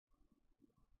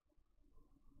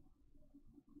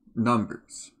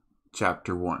Numbers,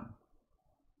 chapter 1.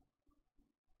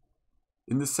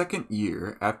 In the second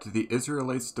year after the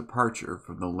Israelites' departure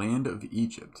from the land of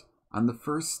Egypt, on the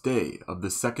first day of the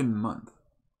second month,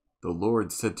 the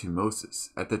Lord said to Moses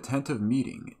at the tent of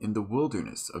meeting in the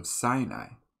wilderness of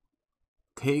Sinai,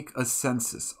 "Take a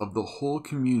census of the whole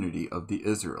community of the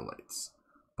Israelites,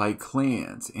 by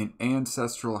clans and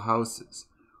ancestral houses,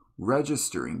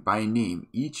 registering by name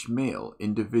each male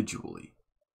individually.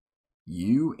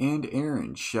 You and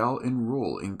Aaron shall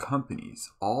enroll in companies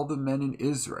all the men in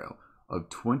Israel of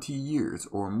 20 years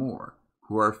or more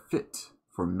who are fit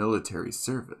for military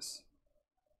service.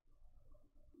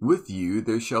 With you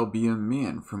there shall be a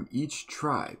man from each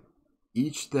tribe,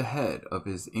 each the head of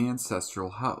his ancestral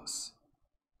house.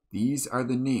 These are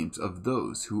the names of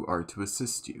those who are to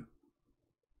assist you.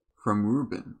 From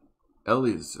Reuben,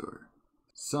 Eleazar,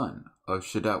 son of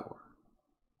Shedeur.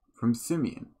 From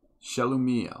Simeon,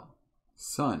 Shelumiel,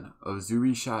 son of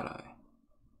Zurishaddai.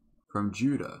 From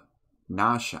Judah,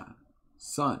 Nahshon,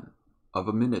 son of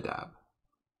Amminadab.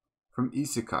 From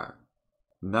Issachar,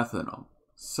 Nethanel,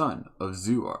 son of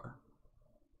Zuar.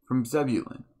 From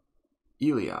Zebulun,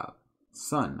 Eliab,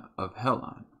 son of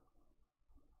Helon.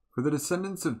 For the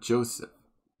descendants of Joseph,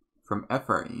 from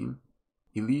Ephraim,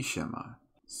 Elishama,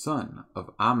 son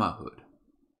of Ammihud.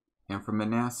 And from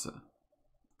Manasseh,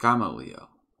 Gamaliel,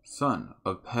 son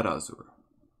of Pedazur.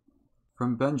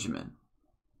 From Benjamin,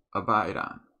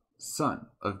 Abidan,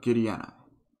 son of Gideoni.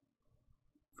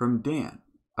 From Dan,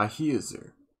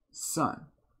 Ahiezer, son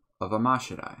of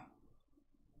Ammishaddai.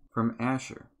 From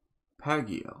Asher,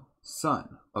 Pagiel,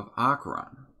 son of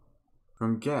Akron.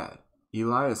 From Gad,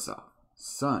 Eliasaph,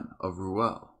 son of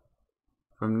Ruel.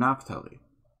 From Naphtali,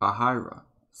 Ahira,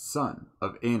 son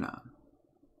of Enan.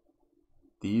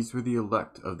 These were the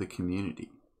elect of the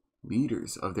community,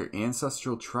 leaders of their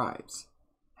ancestral tribes,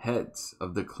 heads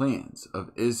of the clans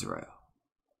of Israel.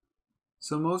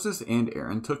 So Moses and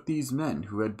Aaron took these men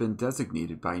who had been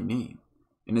designated by name,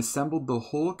 and assembled the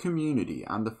whole community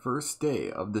on the first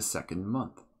day of the second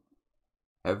month.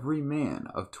 Every man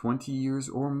of 20 years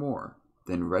or more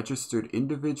then registered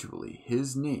individually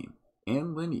his name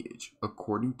and lineage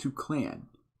according to clan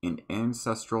and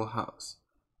ancestral house,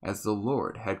 as the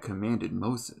Lord had commanded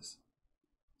Moses.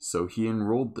 So he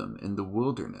enrolled them in the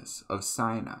wilderness of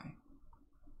Sinai.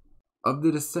 Of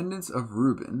the descendants of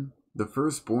Reuben, the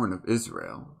firstborn of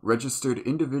Israel, registered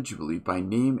individually by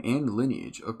name and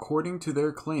lineage according to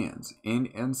their clans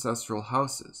and ancestral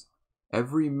houses,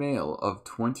 every male of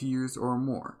 20 years or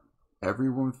more,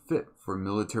 everyone fit for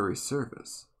military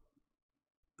service.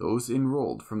 Those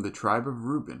enrolled from the tribe of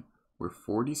Reuben were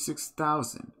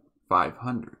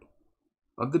 46,500.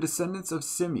 Of the descendants of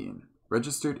Simeon,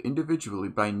 registered individually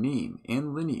by name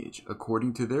and lineage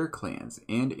according to their clans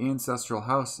and ancestral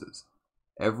houses,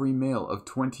 every male of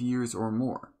 20 years or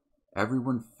more,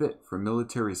 everyone fit for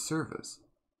military service.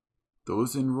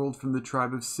 Those enrolled from the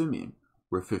tribe of Simeon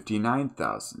were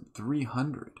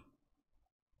 59,300.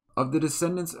 Of the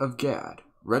descendants of Gad,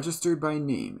 registered by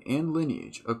name and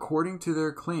lineage according to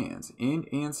their clans and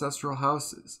ancestral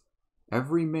houses,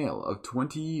 every male of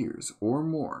 20 years or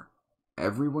more,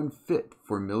 everyone fit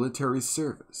for military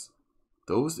service.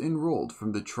 Those enrolled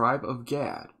from the tribe of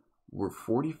Gad were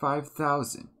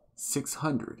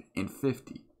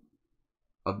 45,650.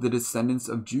 Of the descendants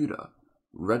of Judah,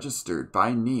 registered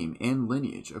by name and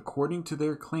lineage according to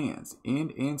their clans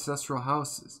and ancestral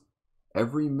houses,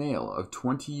 every male of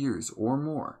 20 years or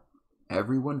more,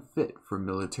 everyone fit for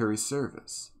military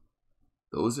service.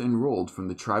 Those enrolled from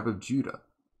the tribe of Judah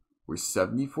were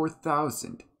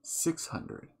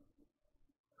 74,600.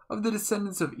 Of the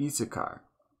descendants of Issachar,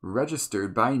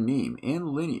 registered by name and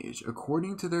lineage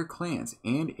according to their clans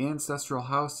and ancestral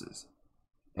houses,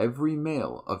 every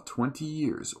male of 20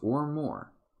 years or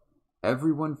more,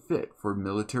 everyone fit for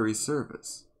military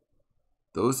service.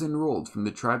 Those enrolled from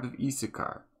the tribe of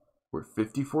Issachar were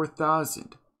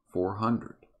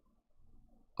 54,400.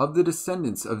 Of the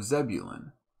descendants of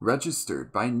Zebulun,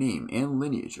 registered by name and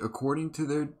lineage according to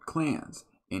their clans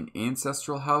and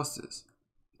ancestral houses,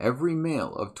 every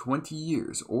male of 20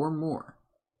 years or more,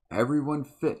 everyone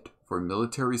fit for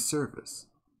military service.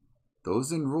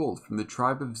 Those enrolled from the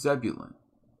tribe of Zebulun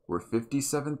were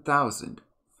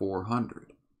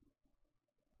 57,400.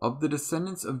 Of the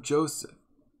descendants of Joseph,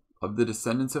 of the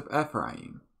descendants of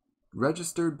Ephraim,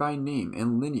 registered by name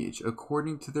and lineage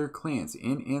according to their clans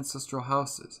and ancestral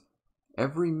houses,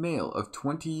 every male of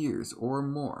 20 years or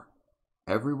more,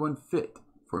 everyone fit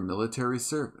for military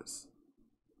service.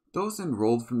 Those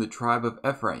enrolled from the tribe of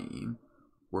Ephraim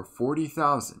were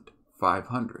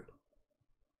 40,500.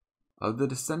 Of the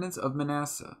descendants of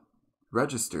Manasseh,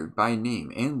 registered by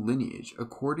name and lineage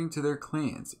according to their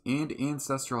clans and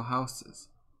ancestral houses,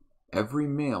 every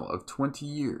male of 20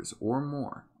 years or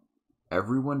more,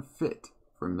 everyone fit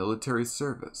for military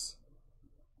service.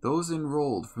 Those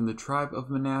enrolled from the tribe of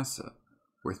Manasseh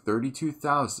were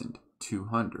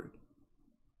 32,200.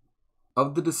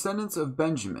 Of the descendants of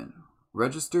Benjamin,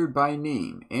 registered by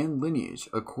name and lineage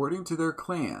according to their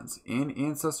clans and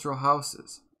ancestral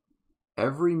houses,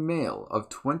 every male of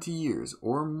 20 years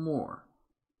or more,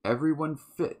 everyone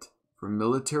fit for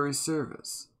military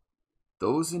service.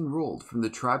 Those enrolled from the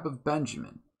tribe of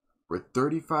Benjamin were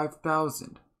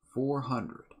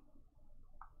 35,400.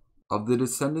 Of the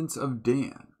descendants of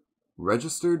Dan,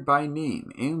 registered by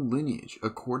name and lineage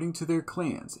according to their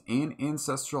clans and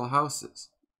ancestral houses,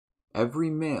 every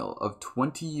male of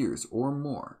 20 years or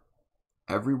more,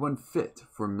 everyone fit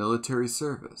for military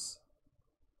service.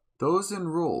 Those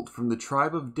enrolled from the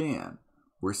tribe of Dan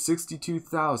were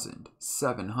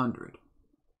 62,700.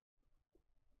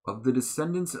 Of the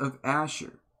descendants of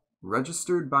Asher,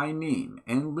 registered by name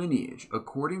and lineage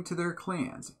according to their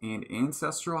clans and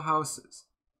ancestral houses,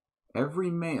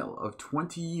 every male of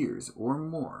 20 years or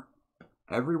more,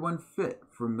 everyone fit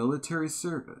for military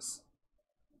service.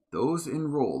 Those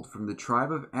enrolled from the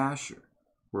tribe of Asher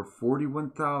were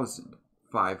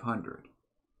 41,500.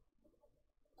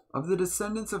 Of the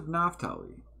descendants of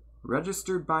Naphtali,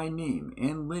 registered by name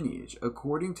and lineage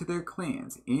according to their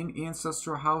clans and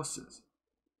ancestral houses,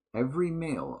 every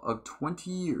male of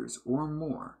 20 years or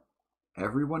more,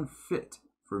 everyone fit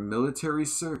for military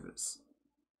service.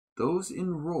 Those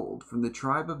enrolled from the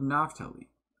tribe of Naphtali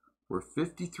were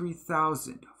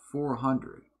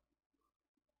 53,400.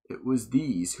 It was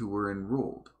these who were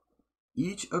enrolled,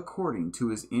 each according to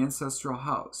his ancestral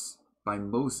house, by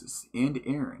Moses and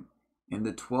Aaron and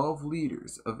the 12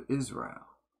 leaders of Israel.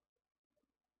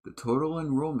 The total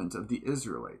enrollment of the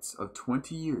Israelites of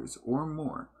 20 years or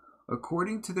more,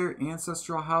 according to their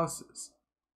ancestral houses,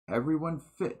 everyone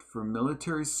fit for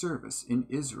military service in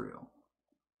Israel.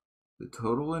 The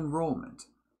total enrollment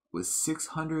was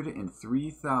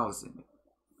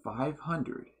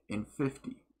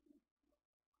 603,550.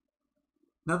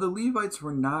 Now the Levites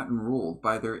were not enrolled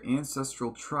by their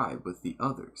ancestral tribe with the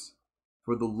others,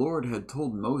 for the Lord had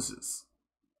told Moses,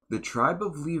 "The tribe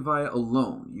of Levi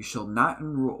alone you shall not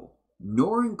enroll,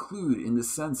 nor include in the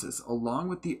census along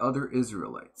with the other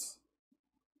Israelites.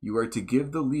 You are to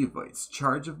give the Levites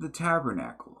charge of the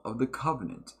tabernacle of the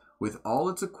covenant with all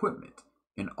its equipment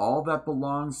and all that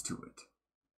belongs to it.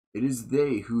 It is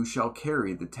they who shall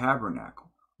carry the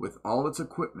tabernacle with all its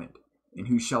equipment, and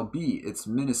who shall be its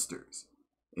ministers,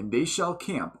 and they shall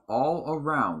camp all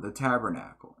around the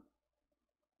tabernacle.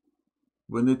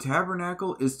 When the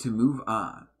tabernacle is to move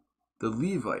on, the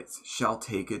Levites shall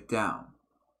take it down.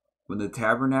 When the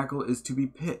tabernacle is to be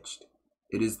pitched,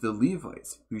 it is the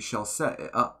Levites who shall set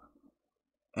it up.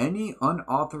 Any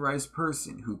unauthorized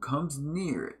person who comes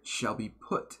near it shall be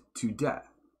put to death.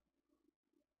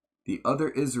 The other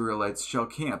Israelites shall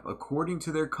camp according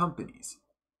to their companies,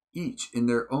 each in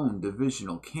their own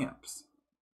divisional camps.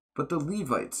 But the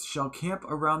Levites shall camp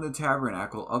around the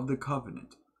tabernacle of the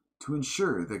covenant to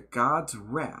ensure that God's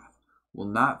wrath will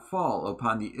not fall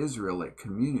upon the Israelite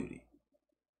community.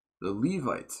 The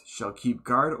Levites shall keep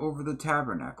guard over the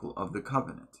tabernacle of the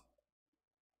covenant."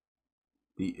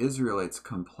 The Israelites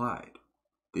complied.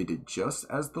 They did just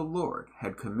as the Lord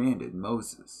had commanded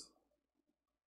Moses.